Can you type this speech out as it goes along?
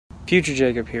Future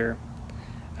Jacob here.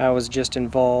 I was just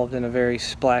involved in a very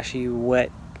splashy,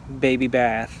 wet baby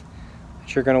bath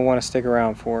that you're going to want to stick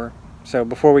around for. So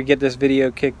before we get this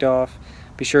video kicked off,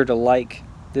 be sure to like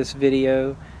this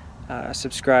video,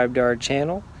 subscribe to our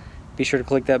channel, be sure to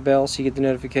click that bell so you get the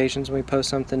notifications when we post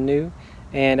something new,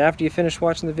 and after you finish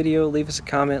watching the video, leave us a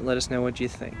comment, let us know what you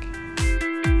think.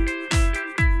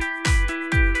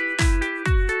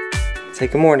 Say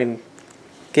good morning.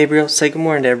 Gabriel, say good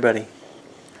morning to everybody.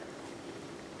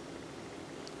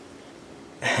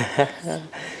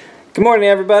 Good morning,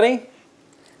 everybody.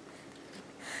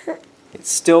 It's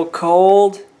still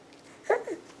cold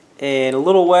and a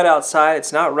little wet outside.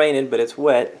 It's not raining, but it's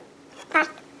wet.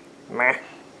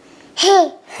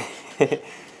 So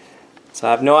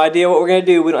I have no idea what we're going to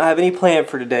do. We don't have any plan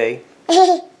for today,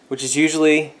 which is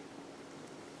usually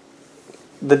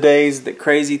the days that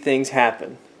crazy things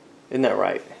happen. Isn't that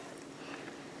right?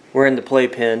 We're in the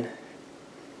playpen.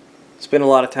 Spend a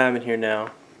lot of time in here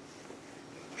now.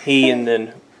 He and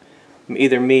then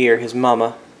either me or his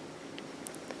mama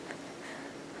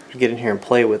get in here and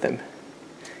play with him.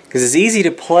 Because it's easy to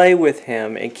play with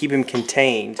him and keep him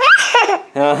contained.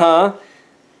 Because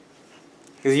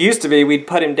it used to be we'd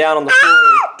put him down on the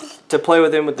floor to play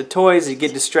with him with the toys. He'd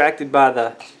get distracted by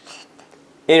the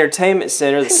entertainment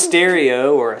center, the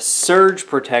stereo, or a surge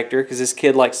protector, because this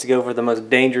kid likes to go for the most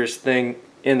dangerous thing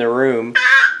in the room.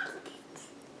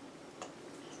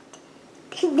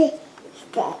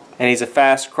 And he's a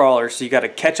fast crawler, so you got to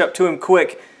catch up to him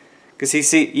quick, because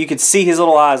you could see his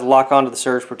little eyes lock onto the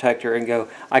surge protector and go,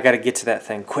 I got to get to that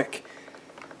thing quick.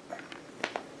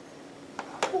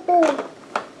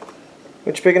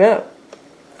 What you picking up?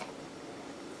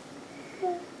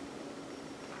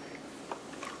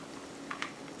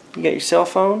 You got your cell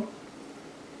phone?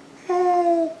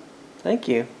 Thank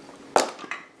you.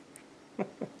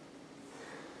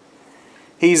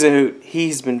 He's a hoot.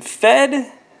 He's been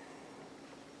fed,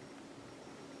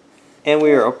 and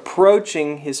we are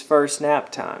approaching his first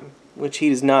nap time, which he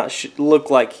does not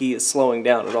look like he is slowing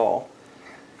down at all.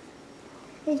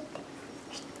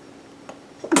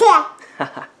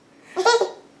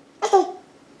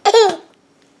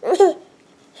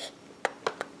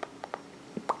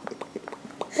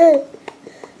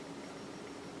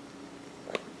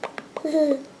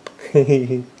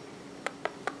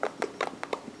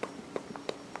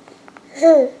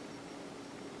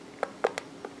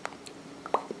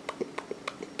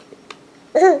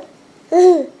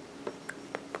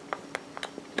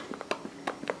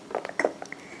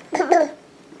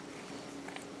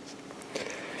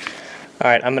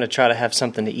 Alright, I'm going to try to have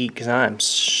something to eat because I'm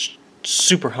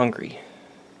super hungry.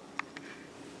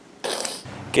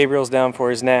 Gabriel's down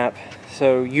for his nap,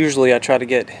 so usually I try to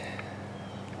get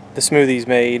the smoothies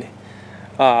made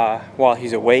while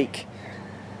he's awake.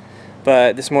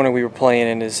 But this morning we were playing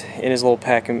in his little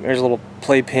little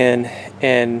playpen,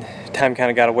 and time kind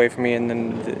of got away from me, and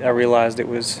then I realized it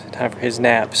was time for his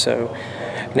nap. So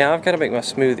now I've got to make my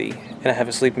smoothie, and I have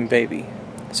a sleeping baby.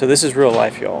 So this is real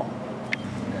life, y'all.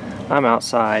 I'm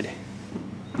outside,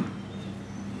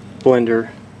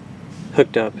 blender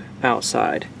hooked up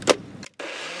outside.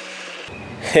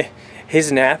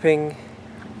 His napping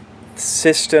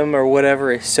system or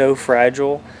whatever is so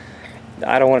fragile.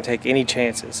 I don't want to take any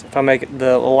chances. If I make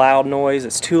the loud noise,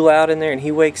 it's too loud in there, and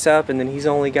he wakes up and then he's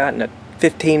only gotten a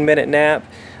 15-minute nap,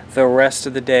 the rest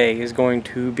of the day is going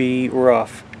to be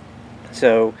rough.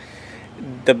 So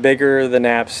the bigger the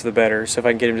naps, the better. So if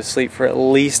I can get him to sleep for at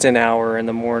least an hour in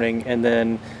the morning and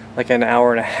then like an hour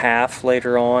and a half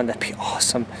later on, that'd be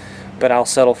awesome. But I'll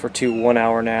settle for 2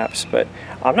 1-hour naps. But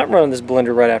I'm not running this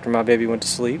blender right after my baby went to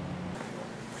sleep.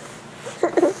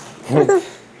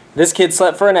 This kid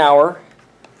slept for an hour.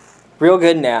 Real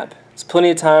good nap. It's plenty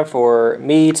of time for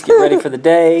me to get ready for the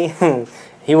day.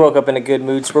 He woke up in a good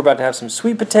mood, so we're about to have some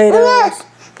sweet potatoes.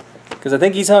 Because I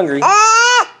think he's hungry.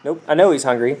 Nope, I know he's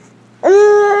hungry.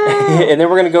 And then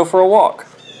we're going to go for a walk.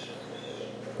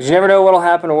 Because you never know what will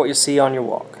happen or what you'll see on your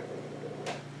walk.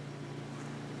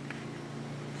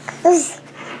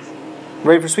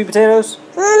 Ready for sweet potatoes?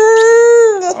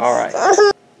 Alright.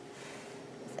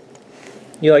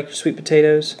 You like your sweet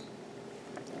potatoes?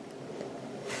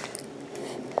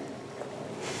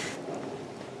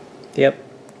 Yep.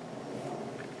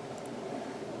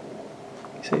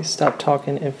 Say stop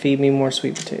talking and feed me more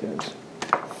sweet potatoes.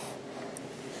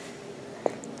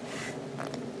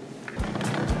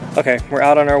 Okay, we're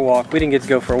out on our walk. We didn't get to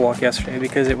go for a walk yesterday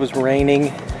because it was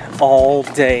raining all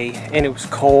day and it was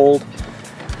cold.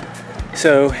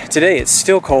 So today it's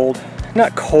still cold.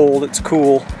 Not cold, it's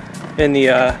cool. In the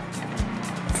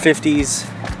 50s,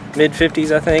 mid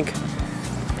 50s I think.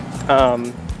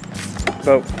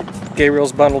 But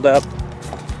Gabriel's bundled up,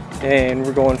 and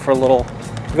we're going for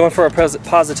a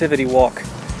positivity walk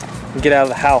and get out of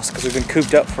the house because we've been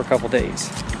cooped up for a couple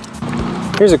days.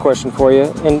 Here's a question for you,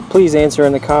 and please answer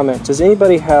in the comments. Does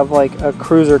anybody have like a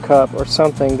cruiser cup or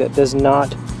something that does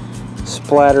not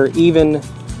splatter even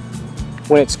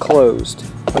when it's closed?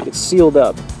 Like it's sealed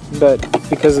up, but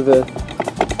because of the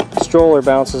stroller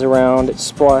bounces around, it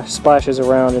splashes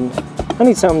around, and I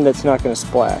need something that's not going to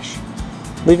splash.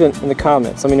 Leave it in the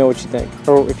comments. Let me know what you think,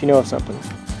 or if you know of something.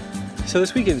 So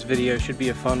this weekend's video should be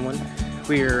a fun one.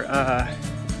 We're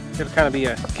it'll kind of be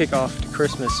a kickoff to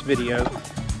Christmas video.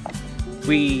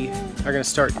 We are going to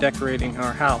start decorating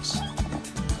our house,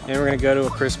 and we're going to go to a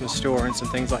Christmas store and some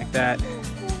things like that.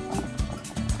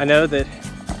 I know that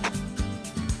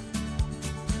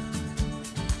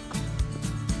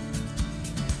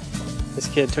this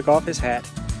kid took off his hat,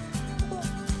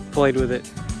 played with it,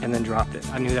 and then dropped it.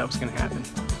 I knew that was going to happen.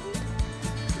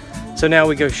 So now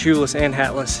we go shoeless and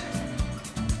hatless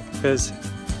because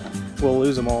we'll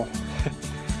lose them all.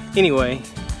 Anyway,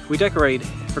 we decorate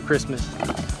for Christmas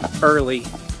early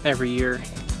every year,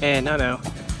 and I know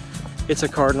it's a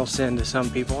cardinal sin to some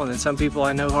people, and then some people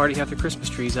I know already have their Christmas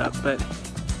trees up, but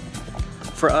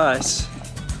for us,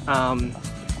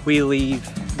 we leave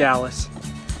Dallas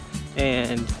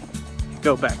and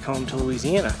go back home to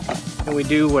Louisiana, and we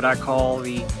do what I call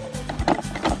the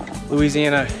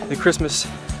Christmas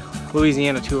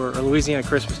Louisiana tour, or Louisiana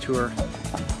Christmas tour,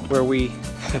 where we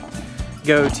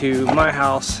go to my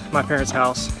house, my parents'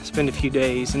 house, spend a few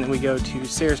days, and then we go to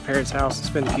Sarah's parents' house and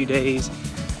spend a few days,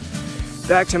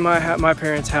 back to my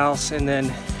parents' house, and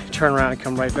then turn around and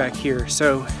come right back here.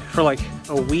 So for like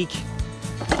a week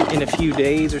in a few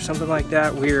days or something like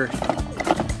that, we're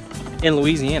in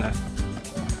Louisiana,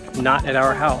 not at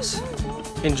our house,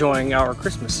 enjoying our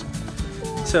Christmas.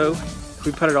 So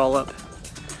we put it all up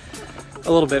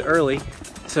a little bit early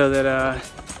so that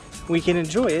we can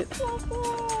enjoy it,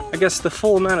 I guess, the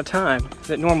full amount of time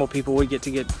that normal people would get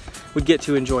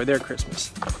to enjoy their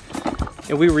Christmas.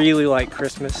 And we really like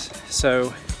Christmas,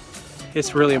 so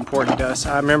it's really important to us.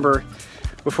 I remember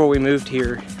before we moved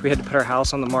here, we had to put our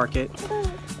house on the market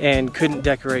and couldn't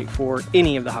decorate for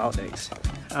any of the holidays.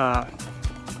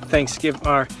 Thanksgiving,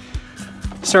 or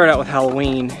started out with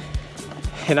Halloween,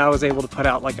 and I was able to put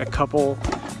out like a couple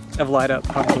of light up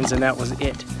pumpkins, and that was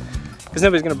it. Because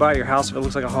nobody's gonna buy your house if it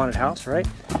looks like a haunted house, right?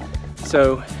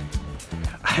 So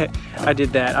I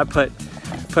did that. I put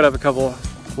up a couple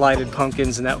lighted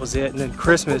pumpkins, and that was it. And then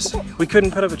Christmas, we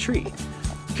couldn't put up a tree,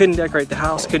 couldn't decorate the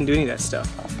house, couldn't do any of that stuff.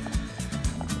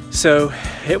 So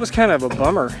it was kind of a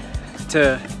bummer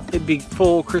to it be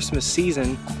full Christmas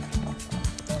season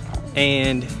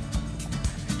and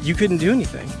you couldn't do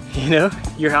anything, you know?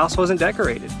 Your house wasn't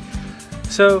decorated.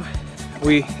 So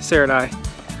Sarah and I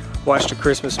watched a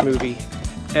Christmas movie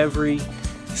every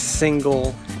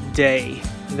single day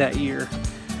that year.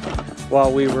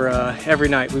 While we were, every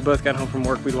night, we both got home from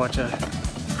work, we'd watch a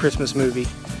Christmas movie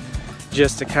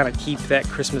just to kind of keep that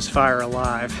Christmas fire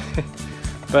alive.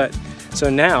 But, so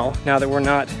now that we're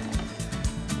not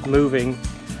moving,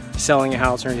 selling a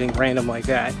house or anything random like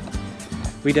that,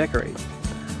 we decorate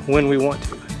when we want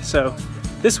to. So,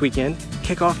 this weekend,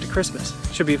 kick off to Christmas.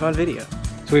 Should be a fun video.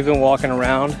 So we've been walking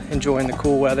around, enjoying the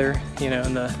cool weather, you know,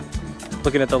 and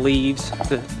looking at the leaves,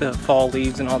 the fall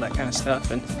leaves and all that kind of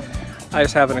stuff. And I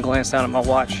just happened to glance down at my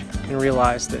watch and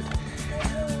realize that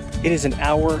it is an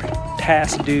hour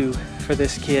past due for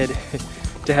this kid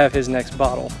to have his next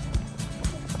bottle.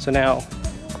 So now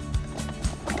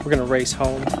we're gonna race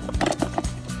home.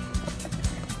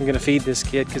 I'm gonna feed this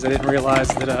kid because I didn't realize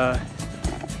that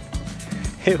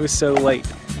it was so late.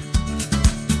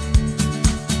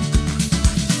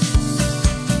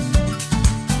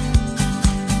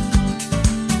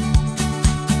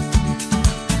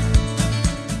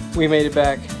 We made it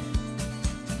back.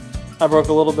 I broke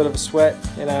a little bit of a sweat,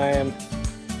 and I am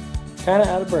kind of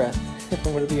out of breath, if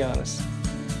I'm going to be honest.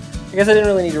 I guess I didn't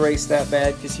really need to race that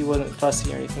bad because he wasn't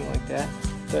fussy or anything like that,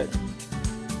 but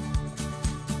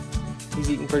he's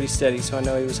eating pretty steady, so I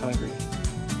know he was hungry.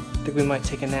 I think we might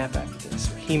take a nap after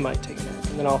this, or he might take a nap,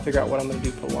 and then I'll figure out what I'm going to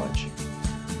do for lunch.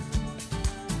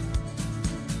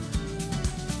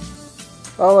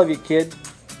 I love you, kid.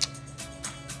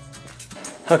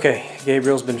 Okay,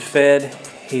 Gabriel's been fed.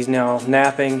 He's now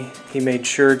napping. He made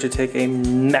sure to take a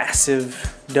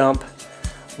massive dump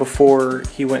before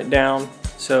he went down.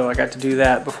 So I got to do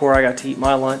that before I got to eat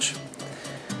my lunch.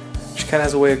 Which kind of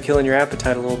has a way of killing your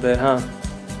appetite a little bit, huh?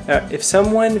 If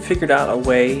someone figured out a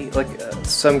way, like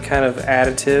some kind of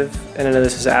additive, and I know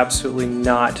this is absolutely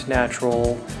not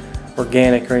natural,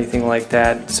 organic, or anything like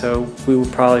that, so we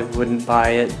probably wouldn't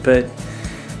buy it, but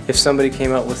if somebody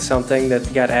came up with something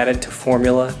that got added to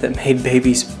formula that made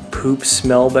babies' poop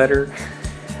smell better,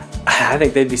 I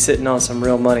think they'd be sitting on some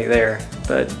real money there.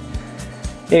 But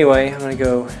anyway, I'm gonna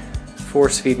go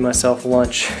force feed myself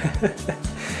lunch.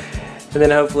 And then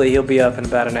hopefully he'll be up in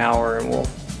about an hour and we'll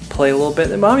play a little bit,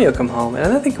 and then Mommy will come home.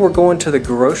 And I think we're going to the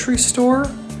grocery store.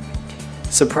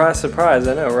 Surprise, surprise,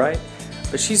 I know, right?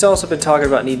 But she's also been talking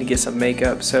about needing to get some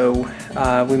makeup, so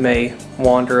we may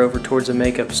wander over towards a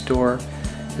makeup store.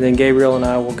 And then Gabriel and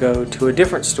I will go to a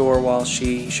different store while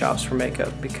she shops for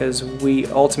makeup, because we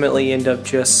ultimately end up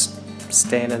just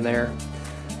standing there.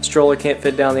 Stroller can't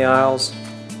fit down the aisles.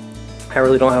 I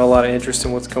really don't have a lot of interest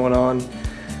in what's going on.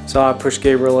 So I push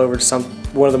Gabriel over to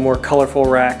one of the more colorful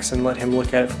racks and let him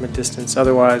look at it from a distance.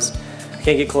 Otherwise, I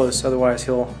can't get close. Otherwise,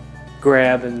 he'll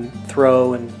grab and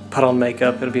throw and put on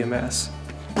makeup. It'll be a mess.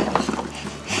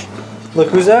 Look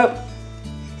who's up.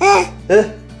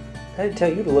 I didn't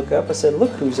tell you to look up. I said,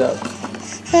 look who's up.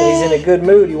 And he's in a good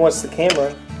mood. He wants the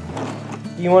camera.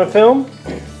 You want to film?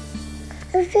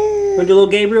 Want to do a little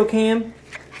Gabriel cam?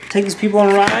 Take these people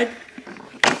on a ride?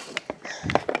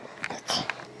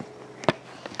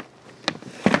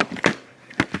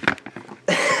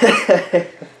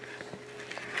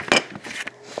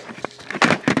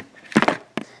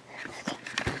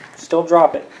 Just don't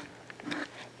drop it.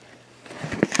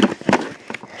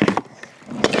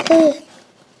 You're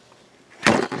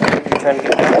trying to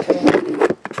get back to him?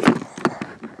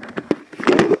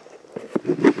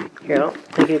 Here, I don't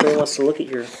think anybody wants to look at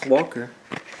your walker.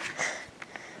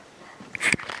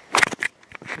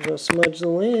 You're gonna smudge the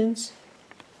lens.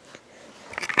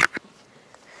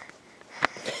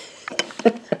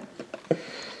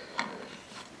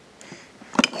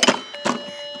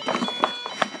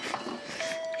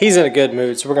 He's in a good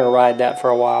mood, so we're going to ride that for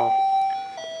a while.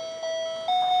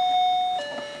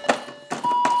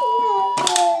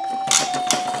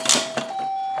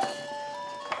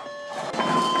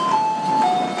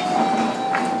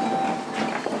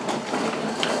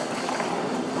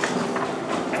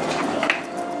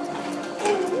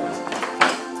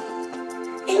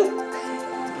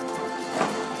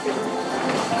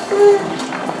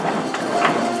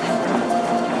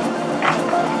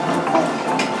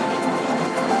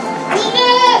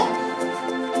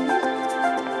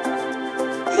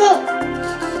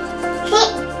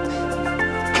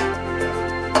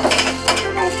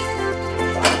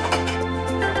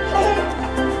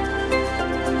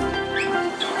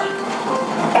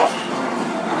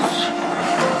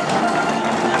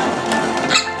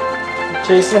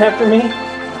 Chasing after me?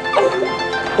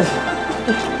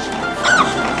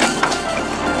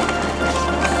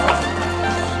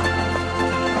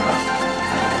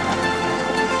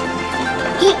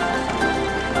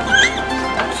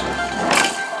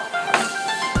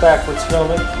 Backwards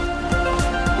filming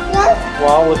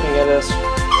while looking at us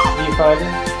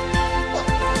viewfinder.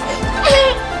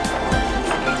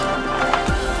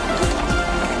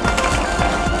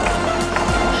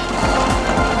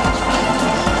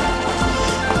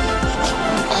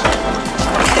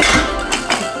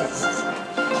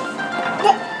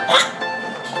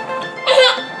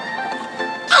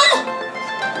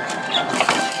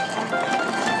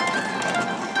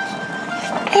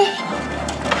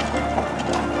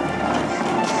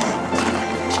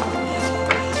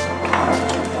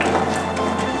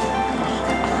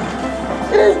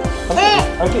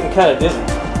 I'm getting kind of dizzy.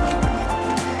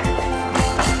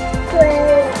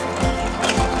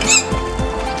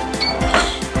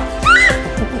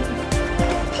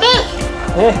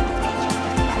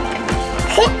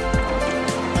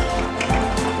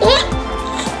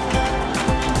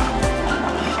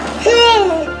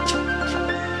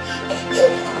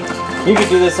 You could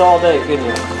do this all day, couldn't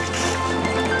you?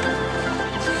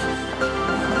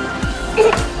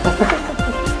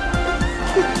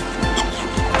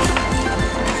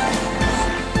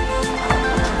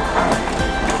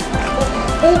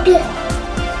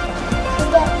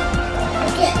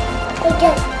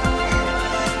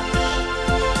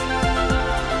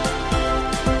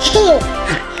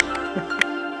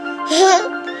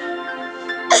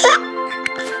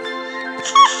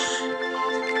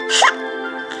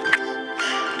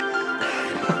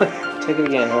 Take it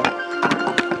again, huh?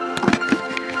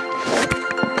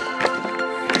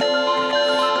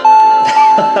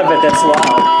 I bet that's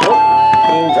loud.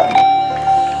 Oh,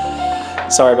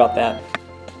 drop. Sorry about that.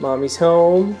 Mommy's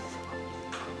home.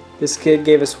 This kid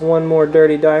gave us one more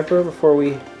dirty diaper before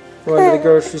we run to the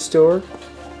grocery store.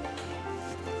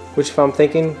 Which, if I'm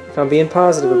being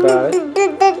positive about it,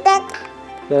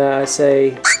 then I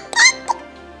say,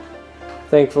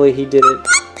 thankfully he did it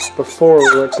before we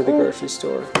went to the grocery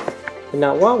store, and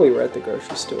not while we were at the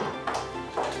grocery store.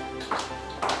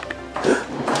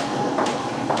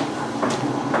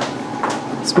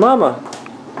 It's Mama.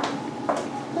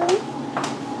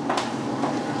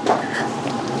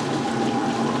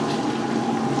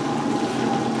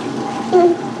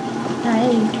 Hi.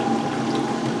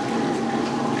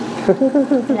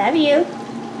 Love you.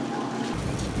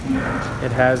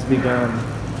 It has begun.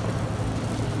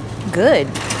 Good.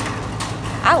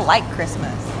 I like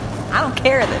Christmas. I don't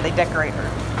care that they decorate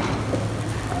her.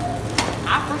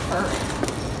 I prefer it.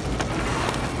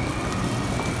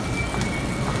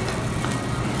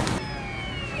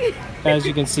 As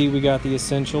you can see, we got the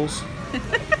essentials.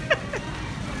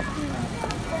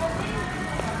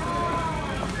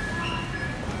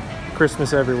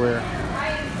 Christmas everywhere.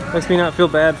 Makes me not feel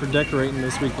bad for decorating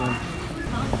this weekend. I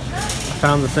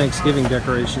found the Thanksgiving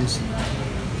decorations.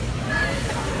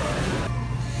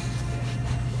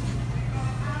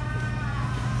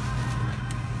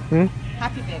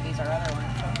 Happy babies are other ones.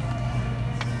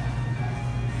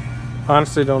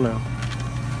 Honestly, don't know.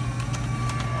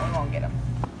 We won't get them.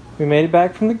 We made it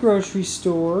back from the grocery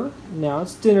store. Now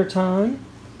it's dinner time.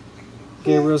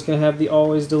 Gabriel's gonna have the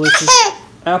always delicious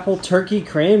apple turkey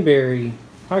cranberry.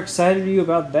 How excited are you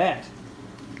about that?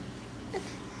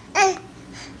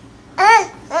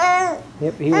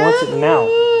 Yep, he wants it now.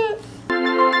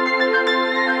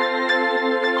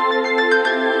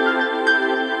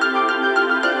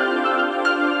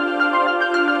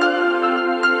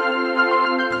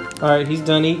 Alright, he's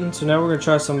done eating, so now we're going to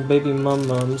try some baby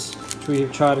mums, which we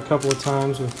have tried a couple of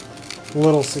times with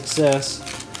little success.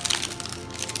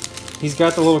 He's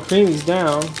got the little creamies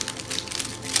down.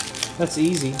 That's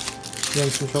easy. You having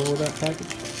some trouble with that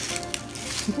package?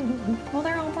 Well,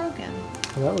 they're all broken.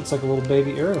 Well, that looks like a little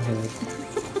baby arrowhead.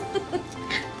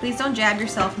 Please don't jab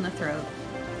yourself in the throat.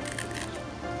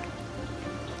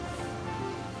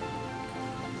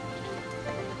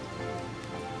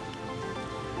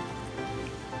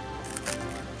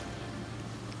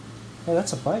 Oh,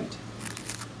 that's a bite.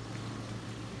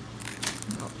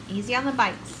 Oh, easy on the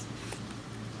bites.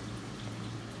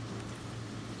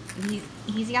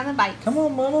 Easy on the bites. Come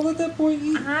on, Mama, let that boy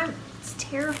eat. It's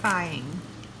terrifying.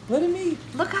 Let him eat.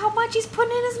 Look how much he's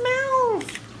putting in his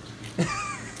mouth.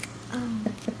 Oh.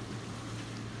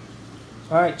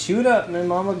 Alright, chew it up and then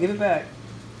Mama give it back.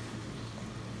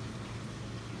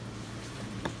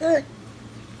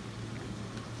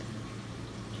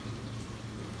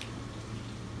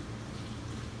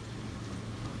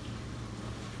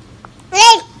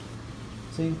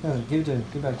 See? No, give it to him.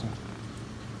 Give it back to him.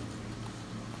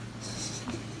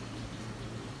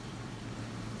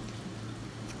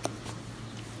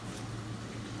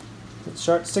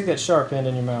 Stick that sharp end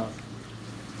in your mouth.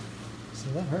 See,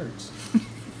 that hurts.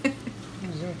 You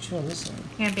don't chew on this end.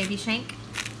 Here, baby shank.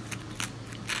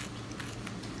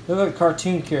 Look like a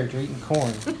cartoon character eating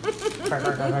corn.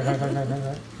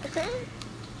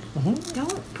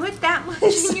 Don't put that much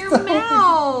in your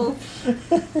mouth.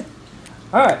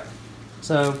 Alright,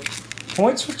 so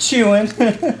points for chewing,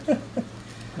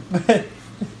 but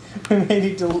we may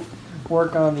need to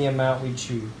work on the amount we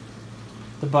chew,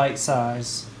 the bite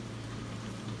size.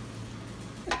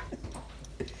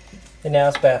 And now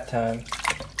it's bath time.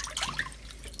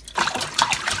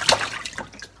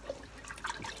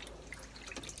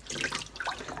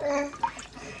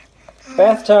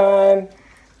 Bath time!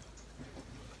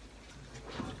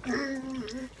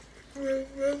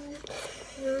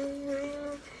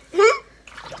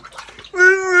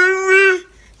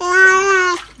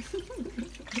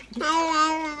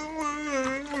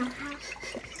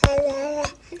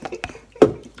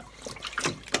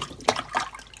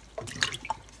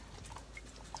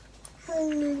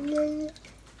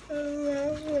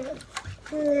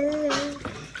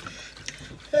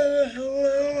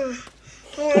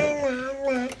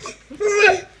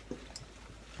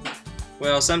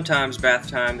 Well, sometimes bath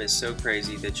time is so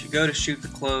crazy that you go to shoot the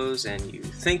clothes and you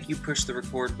think you pushed the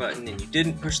record button and you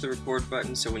didn't push the record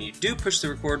button, so when you do push the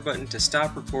record button to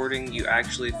stop recording, you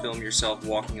actually film yourself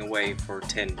walking away for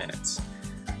 10 minutes.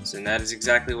 So that is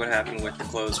exactly what happened with the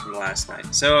clothes from last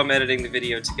night. So I'm editing the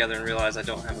video together and realize I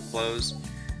don't have a close.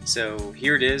 So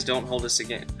here it is, don't hold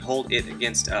it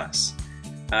against us.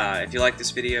 If you like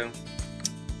this video,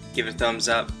 give it a thumbs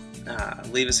up,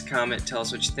 leave us a comment, tell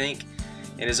us what you think.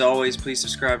 And as always, please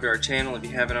subscribe to our channel if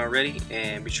you haven't already,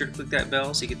 and be sure to click that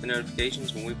bell so you get the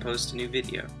notifications when we post a new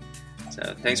video.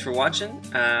 So thanks for watching.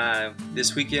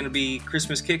 This weekend will be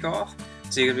Christmas kickoff,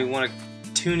 so you're going to want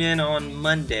to tune in on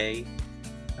Monday,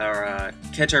 or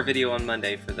catch our video on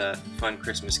Monday for the fun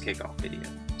Christmas kickoff video.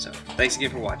 So thanks again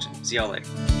for watching. See y'all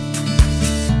later.